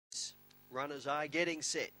Runners are getting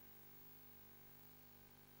set.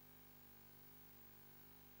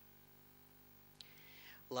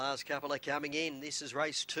 Last couple are coming in. This is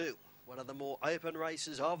race 2, one of the more open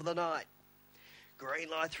races of the night. Green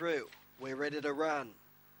light through. We're ready to run.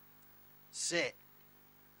 Set.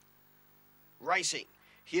 Racing.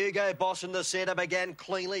 Hugo Boss in the centre began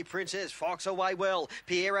cleanly. Princess Fox away well.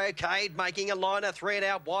 Pierre Cade making a line of 3 and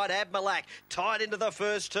out wide. Abmalak tied into the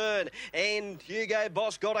first turn. And Hugo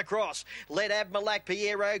Boss got across. Led Abmalak,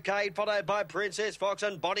 Pierre Cade, followed by Princess Fox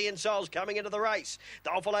and Body and Souls coming into the race.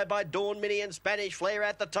 They'll followed by Dawn Mini and Spanish Flair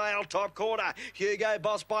at the tail. Top corner. Hugo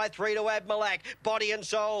Boss by 3 to Abmalak. Body and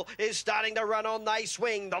Soul is starting to run on. They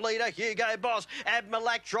swing. The leader, Hugo Boss.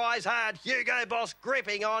 Abmalak tries hard. Hugo Boss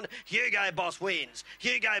gripping on. Hugo Boss wins.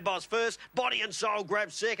 Hugo Boss first, Body and Soul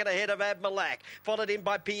grabs second ahead of Abmalak, followed in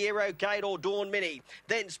by Pierre Cade or Dawn Mini,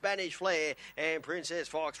 then Spanish Flair and Princess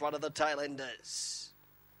Fox, one of the tailenders.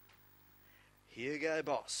 Hugo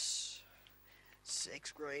Boss,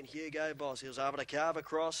 6 green, Hugo Boss. He was able to carve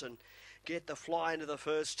across and get the fly into the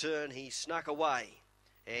first turn. He snuck away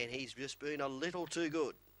and he's just been a little too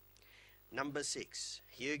good. Number 6,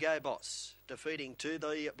 Hugo Boss, defeating to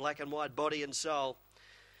the black and white Body and Soul,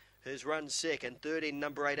 who's run second. Third in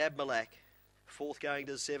number 8, Abmalak. Fourth going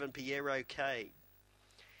to 7, Pierre Cade.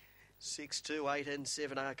 6, 2, 8 and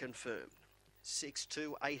 7 are confirmed. 6,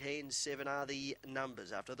 2, 8 and 7 are the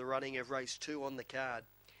numbers after the running of race 2 on the card.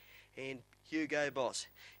 And Hugo Boss,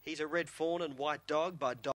 he's a red fawn and white dog by